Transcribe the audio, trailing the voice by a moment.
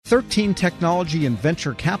13 technology and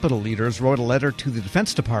venture capital leaders wrote a letter to the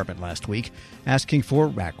Defense Department last week asking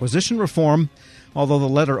for acquisition reform. Although the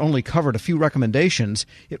letter only covered a few recommendations,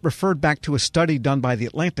 it referred back to a study done by the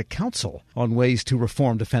Atlantic Council on ways to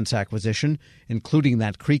reform defense acquisition, including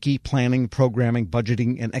that creaky planning, programming,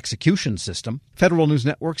 budgeting, and execution system. Federal News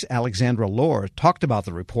Network's Alexandra Lohr talked about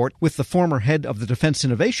the report with the former head of the Defense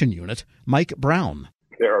Innovation Unit, Mike Brown.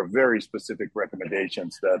 There are very specific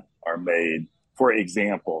recommendations that are made. For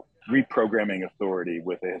example, reprogramming authority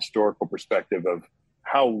with a historical perspective of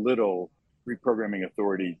how little reprogramming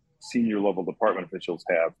authority senior level department officials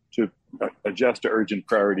have to adjust to urgent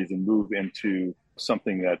priorities and move into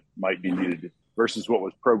something that might be needed versus what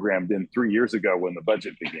was programmed in 3 years ago when the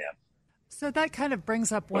budget began. So that kind of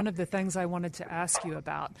brings up one of the things I wanted to ask you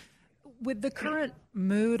about. With the current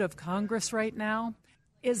mood of Congress right now,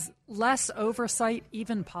 is less oversight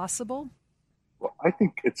even possible? Well, I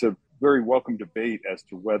think it's a very welcome debate as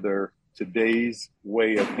to whether today's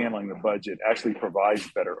way of handling the budget actually provides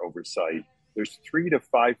better oversight. There's 3,000 to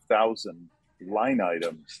 5,000 line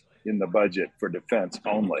items in the budget for defense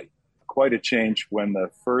only. Quite a change when the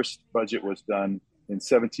first budget was done in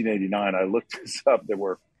 1789. I looked this up. There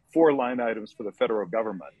were 4 line items for the federal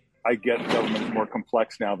government. I get government is more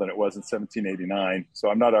complex now than it was in 1789, so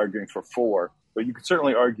I'm not arguing for 4. But you could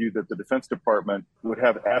certainly argue that the Defense Department would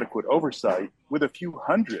have adequate oversight with a few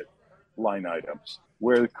hundred line items,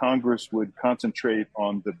 where Congress would concentrate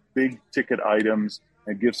on the big ticket items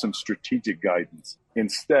and give some strategic guidance.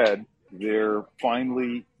 Instead, they're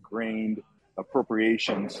finely grained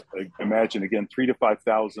appropriations. Imagine, again, 3,000 to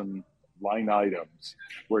 5,000 line items,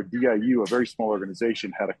 where DIU, a very small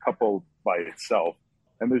organization, had a couple by itself.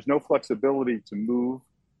 And there's no flexibility to move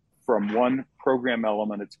from one program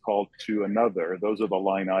element, it's called, to another. Those are the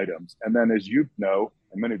line items. And then, as you know,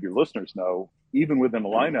 and many of your listeners know, even within a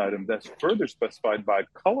line item, that's further specified by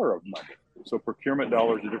color of money. So procurement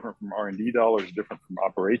dollars are different from R&D dollars, different from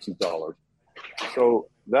operations dollars. So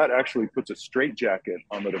that actually puts a straitjacket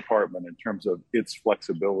on the department in terms of its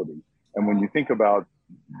flexibility. And when you think about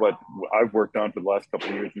what I've worked on for the last couple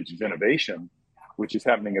of years, which is innovation, which is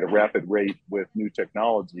happening at a rapid rate with new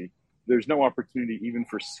technology, there's no opportunity even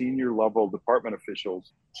for senior level department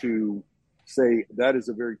officials to say, that is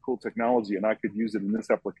a very cool technology and I could use it in this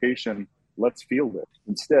application. Let's field it.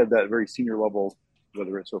 Instead, that very senior level,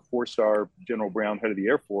 whether it's a 4-star General Brown, head of the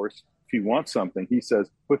Air Force, if he wants something, he says,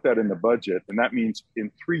 put that in the budget. And that means in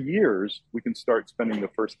 3 years, we can start spending the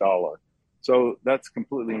first dollar. So that's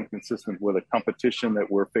completely inconsistent with a competition that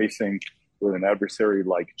we're facing with an adversary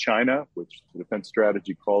like China, which the defense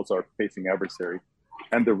strategy calls our facing adversary,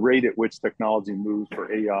 and the rate at which technology moves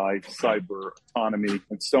for AI, cyber, autonomy,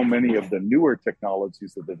 and so many of the newer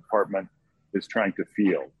technologies that the department is trying to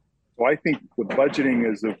field. So I think the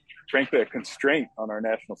budgeting is, frankly, a constraint on our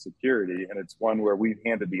national security, and it's one where we've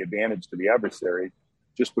handed the advantage to the adversary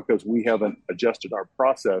just because we haven't adjusted our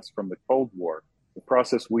process from the Cold War. The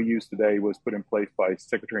process we use today was put in place by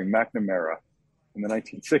Secretary McNamara in the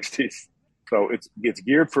 1960s. So it's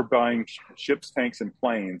geared for buying ships, tanks, and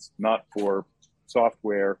planes, not for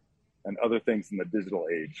software and other things in the digital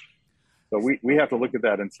age. So we have to look at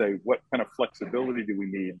that and say, what kind of flexibility do we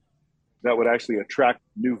need that would actually attract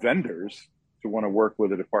new vendors to want to work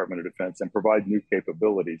with the Department of Defense and provide new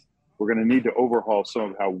capabilities? We're going to need to overhaul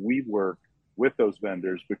some of how we work with those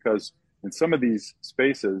vendors, because in some of these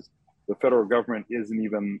spaces, the federal government isn't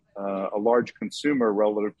even a large consumer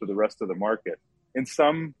relative to the rest of the market. In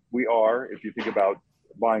some, we are. If you think about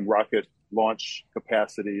buying rocket launch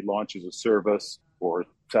capacity, launch as a service, or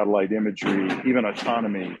satellite imagery, even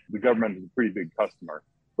autonomy, the government is a pretty big customer.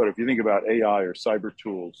 But if you think about AI or cyber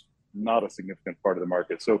tools, not a significant part of the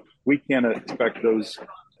market. So we can't expect those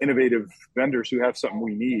innovative vendors who have something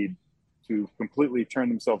we need to completely turn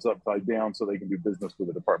themselves upside down so they can do business with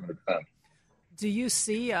the Department of Defense. Do you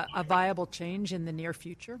see a viable change in the near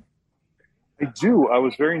future? I do. I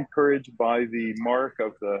was very encouraged by the mark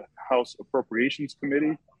of the House Appropriations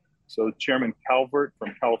Committee. So Chairman Calvert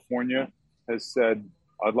from California has said,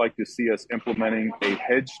 I'd like to see us implementing a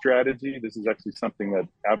hedge strategy. This is actually something that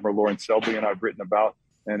Admiral Lawrence Selby and I've written about.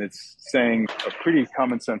 And it's saying a pretty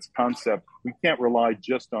common sense concept. We can't rely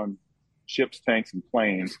just on ships, tanks, and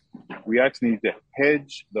planes. We actually need to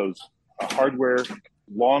hedge those hardware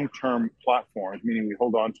long-term platforms, meaning we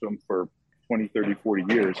hold on to them for 20, 30,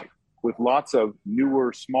 40 years, with lots of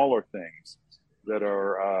newer, smaller things that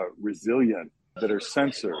are resilient, that are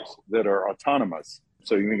sensors, that are autonomous.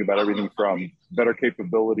 So you think about everything from better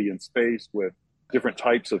capability in space with different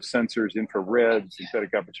types of sensors, infrared,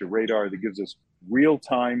 synthetic aperture radar, that gives us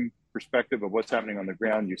real-time perspective of what's happening on the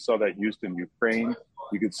ground. You saw that used in Ukraine.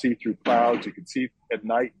 You could see through clouds. You could see at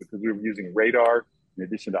night because we were using radar in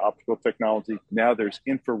addition to optical technology. Now there's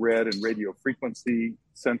infrared and radio frequency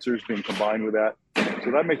sensors being combined with that.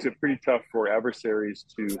 So that makes it pretty tough for adversaries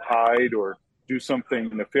to hide or do something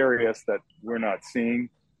nefarious that we're not seeing,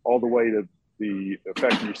 all the way to the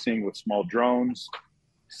effect you're seeing with small drones,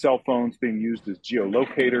 cell phones being used as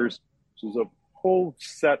geolocators. So there's a whole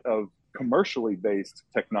set of commercially based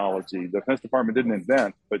technology the Defense Department didn't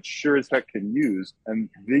invent, but sure as heck can use. And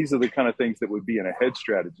these are the kind of things that would be in a hedge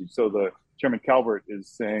strategy. So the Chairman Calvert is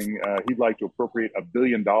saying he'd like to appropriate $1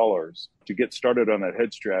 billion to get started on that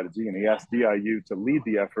hedge strategy. And he asked DIU to lead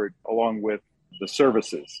the effort along with the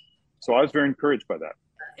services. So I was very encouraged by that.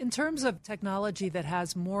 In terms of technology that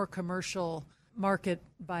has more commercial market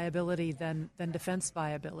viability than defense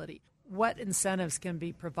viability, what incentives can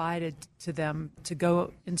be provided to them to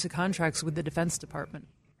go into contracts with the Defense Department?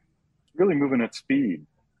 Really moving at speed.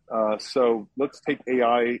 So let's take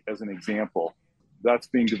AI as an example. That's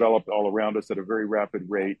being developed all around us at a very rapid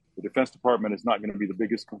rate. The Defense Department is not going to be the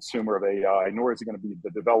biggest consumer of AI, nor is it going to be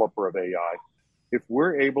the developer of AI. If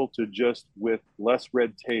we're able to just, with less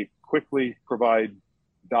red tape, quickly provide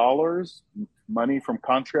dollars, money from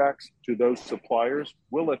contracts to those suppliers,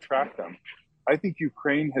 we'll attract them. I think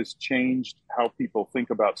Ukraine has changed how people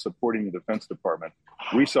think about supporting the Defense Department.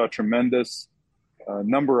 We saw a tremendous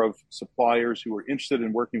number of suppliers who were interested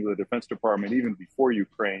in working with the Defense Department even before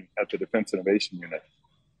Ukraine at the Defense Innovation Unit.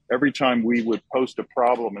 Every time we would post a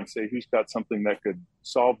problem and say, who's got something that could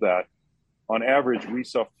solve that, on average, we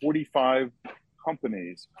saw 45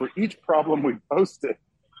 companies for each problem we posted.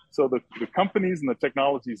 So the companies and the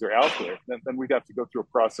technologies are out there. Then we'd have to go through a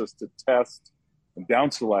process to test and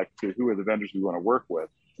down select to who are the vendors we want to work with.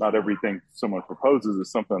 Not everything someone proposes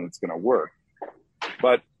is something that's going to work.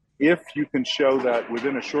 But if you can show that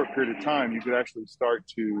within a short period of time, you could actually start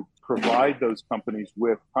to provide those companies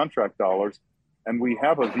with contract dollars. And we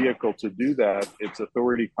have a vehicle to do that. It's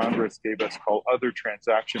authority Congress gave us called Other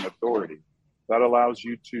Transaction Authority. That allows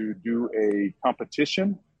you to do a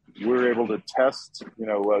competition. We're able to test,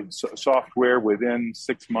 software within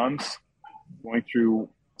 6 months,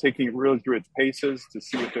 taking it really through its paces to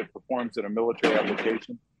see if it performs in a military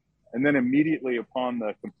application. And then immediately upon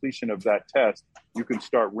the completion of that test, you can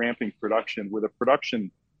start ramping production with a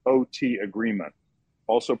production OT agreement,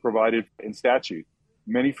 also provided in statute.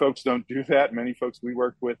 Many folks don't do that. Many folks we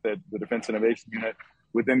worked with at the Defense Innovation Unit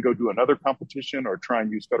would then go do another competition or try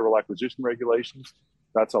and use federal acquisition regulations.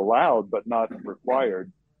 That's allowed, but not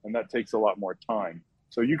required. And that takes a lot more time.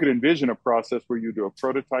 So you could envision a process where you do a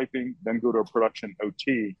prototyping, then go to a production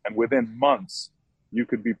OT, and within months, you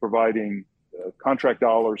could be providing contract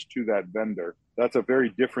dollars to that vendor. That's a very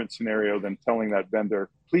different scenario than telling that vendor,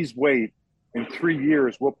 please wait, in 3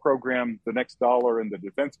 years, we'll program the next dollar in the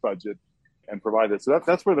defense budget and provide it. So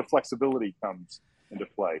that's where the flexibility comes into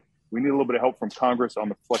play. We need a little bit of help from Congress on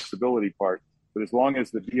the flexibility part, but as long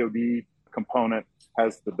as the DoD component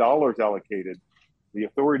has the dollars allocated, the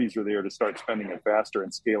authorities are there to start spending it faster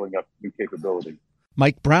and scaling up new capability.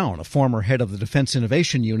 Mike Brown, a former head of the Defense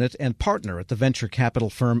Innovation Unit and partner at the venture capital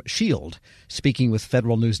firm Shield, speaking with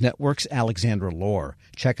Federal News Network's Alexandra Lohr.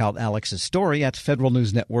 Check out Alex's story at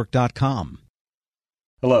federalnewsnetwork.com.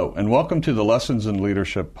 Hello, and welcome to the Lessons in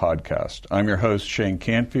Leadership podcast. I'm your host, Shane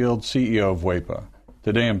Canfield, CEO of WEPA.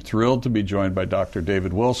 Today I'm thrilled to be joined by Dr.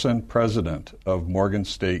 David Wilson, president of Morgan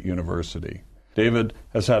State University. David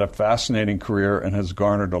has had a fascinating career and has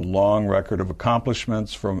garnered a long record of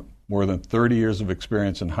accomplishments from more than 30 years of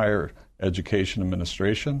experience in higher education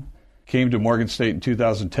administration. Came to Morgan State in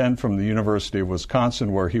 2010 from the University of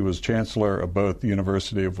Wisconsin, where he was chancellor of both the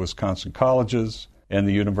University of Wisconsin Colleges and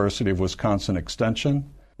the University of Wisconsin Extension.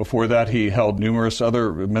 Before that, he held numerous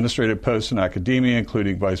other administrative posts in academia,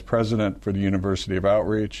 including vice president for the University of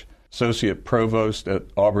Outreach, associate provost at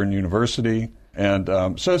Auburn University, and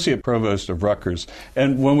associate provost of Rutgers.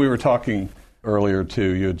 And when we were talking earlier,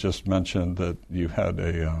 too, you had just mentioned that you had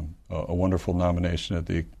a wonderful nomination at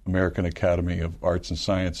the American Academy of Arts and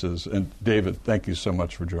Sciences. And David, thank you so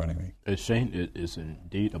much for joining me. Shane, it is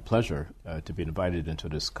indeed a pleasure to be invited into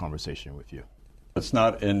this conversation with you. It's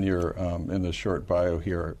not in your in the short bio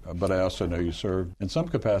here, but I also know you served in some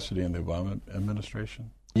capacity in the Obama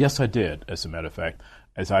administration. Yes, I did, as a matter of fact.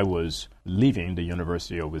 As I was leaving the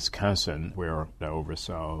University of Wisconsin, where I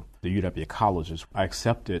oversaw the UW colleges, I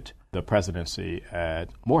accepted the presidency at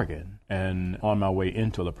Morgan. And on my way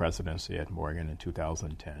into the presidency at Morgan in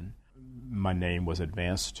 2010, my name was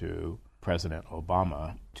advanced to President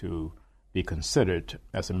Obama to be considered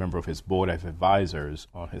as a member of his board of advisors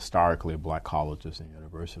on historically black colleges and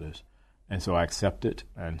universities. And so I accepted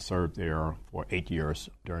and served there for 8 years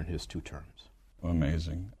during his 2 terms.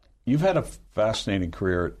 Amazing. You've had a fascinating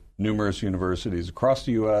career at numerous universities across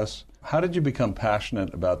the U.S. How did you become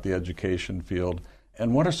passionate about the education field,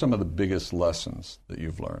 and what are some of the biggest lessons that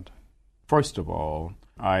you've learned? First of all,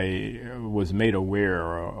 I was made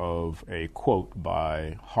aware of a quote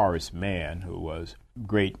by Horace Mann, who was a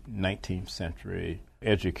great 19th century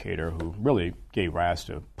educator who really gave rise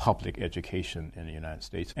to public education in the United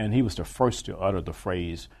States. And he was the first to utter the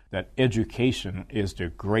phrase that education is the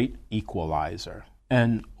great equalizer.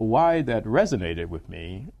 And why that resonated with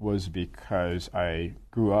me was because I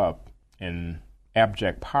grew up in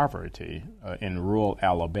abject poverty in rural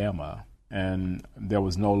Alabama, and there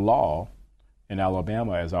was no law in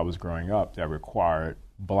Alabama as I was growing up that required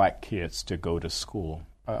black kids to go to school.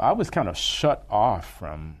 I was kind of shut off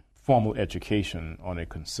from formal education on a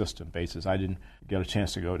consistent basis. I didn't get a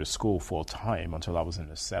chance to go to school full time until I was in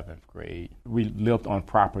the 7th grade. We lived on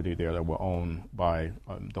property there that were owned by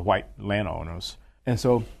the white landowners. And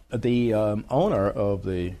so the owner of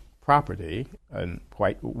the property, a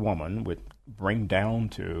white woman, would bring down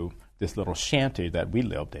to this little shanty that we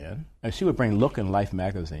lived in, and she would bring Look and Life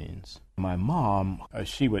magazines. My mom,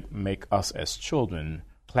 she would make us as children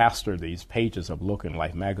plaster these pages of Look and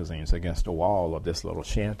Life magazines against the wall of this little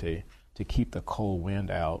shanty to keep the cold wind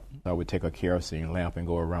out. I would take a kerosene lamp and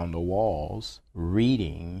go around the walls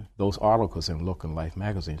reading those articles in Look and Life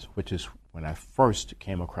magazines, which is when I first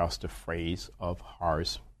came across the phrase of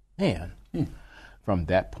Horace Mann. From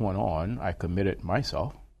that point on, I committed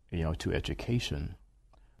myself, to education.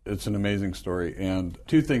 It's an amazing story, and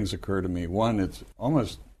 2 things occur to me. One, it's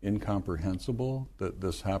almost incomprehensible that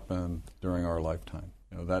this happened during our lifetime.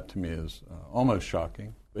 That to me is almost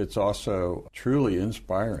shocking. It's also truly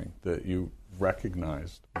inspiring that you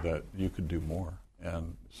recognized that you could do more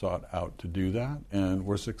and sought out to do that and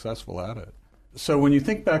were successful at it. So when you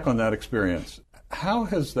think back on that experience, how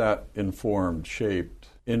has that informed, shaped,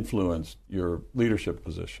 influenced your leadership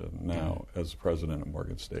position now as president of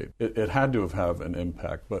Morgan State? It had to have an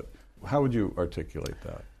impact, but how would you articulate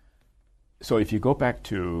that? So if you go back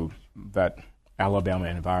to that Alabama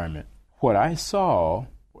environment, what I saw,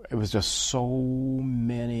 it was just so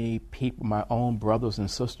many people, my own brothers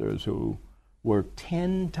and sisters, who were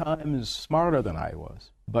 10 times smarter than I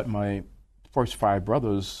was. But my first 5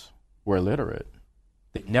 brothers were illiterate.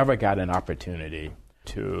 They never got an opportunity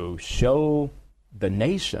to show the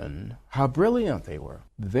nation how brilliant they were.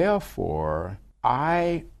 Therefore,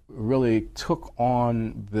 I really took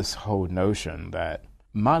on this whole notion that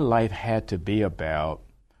my life had to be about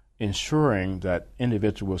ensuring that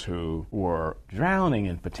individuals who were drowning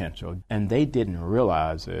in potential and they didn't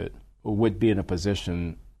realize it would be in a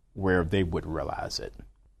position where they would realize it.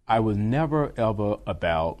 I was never ever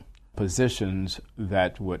about positions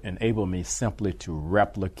that would enable me simply to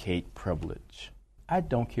replicate privilege. I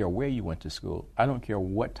don't care where you went to school. I don't care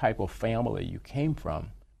what type of family you came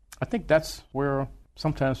from. I think that's where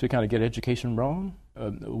sometimes we kind of get education wrong.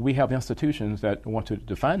 We have institutions that want to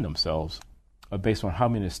define themselves based on how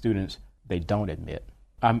many students they don't admit.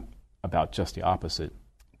 I'm about just the opposite,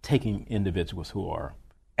 taking individuals who are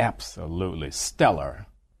absolutely stellar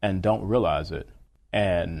and don't realize it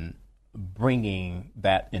and bringing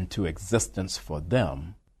that into existence for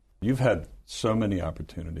them. You've had so many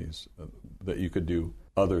opportunities that you could do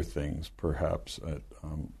other things, perhaps at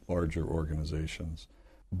larger organizations,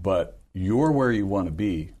 but you're where you want to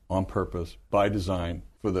be on purpose, by design,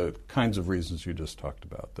 for the kinds of reasons you just talked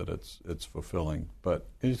about, that it's fulfilling. But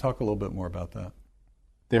can you talk a little bit more about that?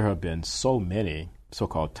 There have been so many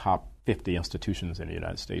so-called top 50 institutions in the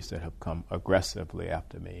United States that have come aggressively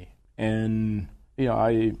after me. And,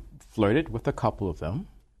 I flirted with a couple of them,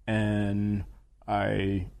 and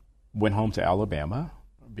I went home to Alabama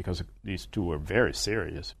because these 2 were very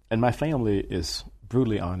serious. And my family is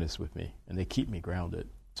brutally honest with me, and they keep me grounded.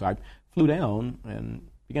 So I flew down and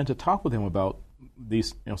began to talk with them about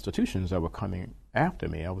these institutions that were coming after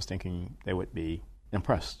me. I was thinking they would be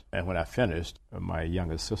impressed. And when I finished, my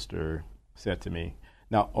youngest sister said to me,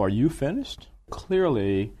 "Now, are you finished?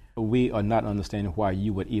 Clearly, we are not understanding why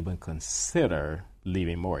you would even consider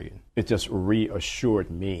leaving Morgan." It just reassured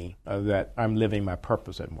me that I'm living my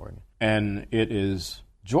purpose at Morgan. And it is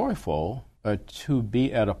joyful to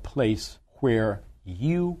be at a place where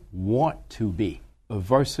you want to be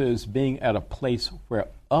versus being at a place where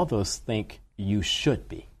others think you should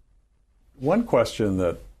be. One question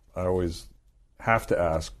that I always have to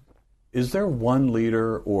ask, is there one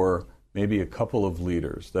leader or maybe a couple of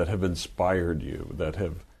leaders that have inspired you, that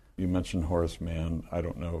have You mentioned Horace Mann. I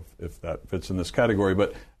don't know if that fits in this category,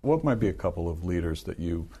 but what might be a couple of leaders that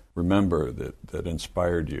you remember that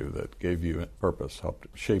inspired you, that gave you purpose, helped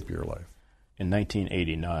shape your life? In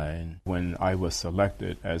 1989, when I was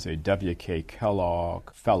selected as a W.K.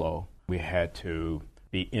 Kellogg Fellow, we had to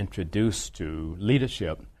be introduced to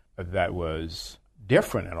leadership that was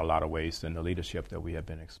different in a lot of ways than the leadership that we had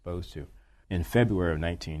been exposed to. In February of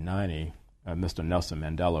 1990, Mr. Nelson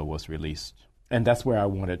Mandela was released. And that's where I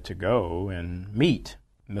wanted to go and meet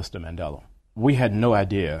Mr. Mandela. We had no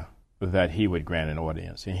idea that he would grant an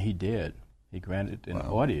audience, and he did. He granted an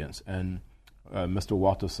audience, and Mr.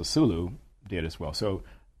 Walter Sisulu did as well. So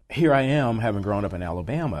here I am, having grown up in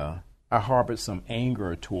Alabama. I harbored some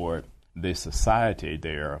anger toward the society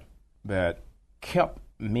there that kept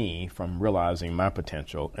me from realizing my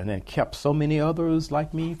potential, and then kept so many others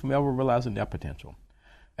like me from ever realizing their potential.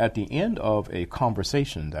 At the end of a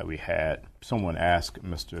conversation that we had, someone asked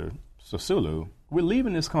Mr. Sisulu, we're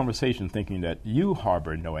leaving this conversation thinking that you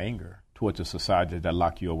harbor no anger towards a society that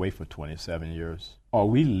locked you away for 27 years. Are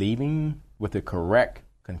we leaving with the correct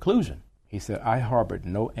conclusion? He said, I harbored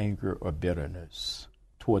no anger or bitterness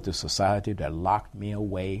towards a society that locked me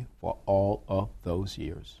away for all of those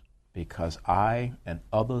years, because I and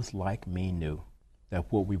others like me knew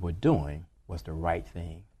that what we were doing was the right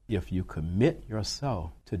thing. If you commit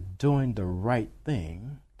yourself to doing the right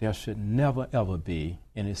thing, there should never, ever be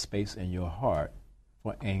any space in your heart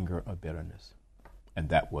for anger or bitterness. And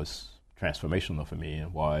that was transformational for me,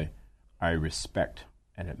 and why I respect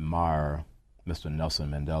and admire Mr.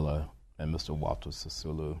 Nelson Mandela and Mr. Walter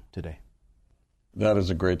Sisulu today. That is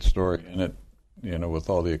a great story, and it, with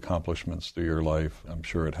all the accomplishments through your life, I'm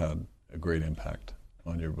sure it had a great impact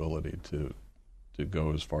on your ability to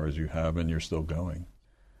go as far as you have, and you're still going.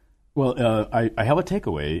 Well, I have a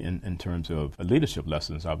takeaway in terms of leadership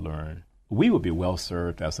lessons I've learned. We would be well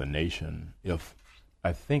served as a nation if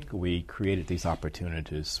I think we created these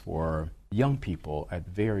opportunities for young people at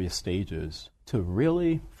various stages to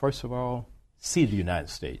really, first of all, see the United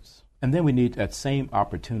States. And then we need that same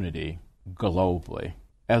opportunity globally.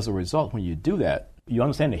 As a result, when you do that, you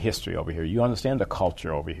understand the history over here, you understand the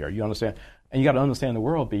culture over here, and you got to understand the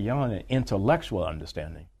world beyond an intellectual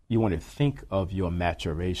understanding. You want to think of your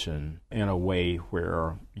maturation in a way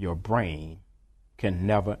where your brain can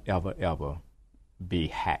never, ever, ever be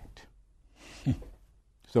hacked.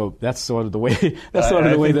 So that's sort of the way.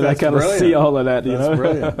 That I kind of see all of that. That's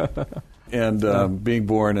brilliant. And being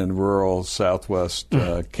born in rural Southwest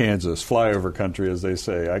Kansas, flyover country, as they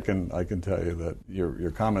say, I can tell you that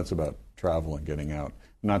your comments about travel and getting out,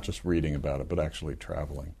 not just reading about it, but actually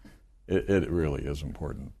traveling, it really is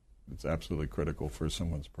important. It's absolutely critical for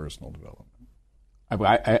someone's personal development.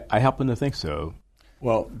 I happen to think so.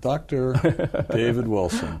 Well, Dr. David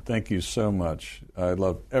Wilson, thank you so much. I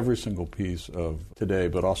love every single piece of today,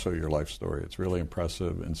 but also your life story. It's really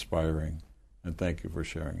impressive, inspiring, and thank you for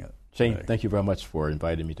sharing it. Shane, today. Thank you very much for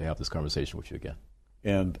inviting me to have this conversation with you again.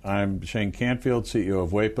 And I'm Shane Canfield, CEO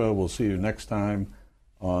of WEPA. We'll see you next time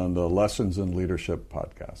on the Lessons in Leadership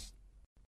podcast.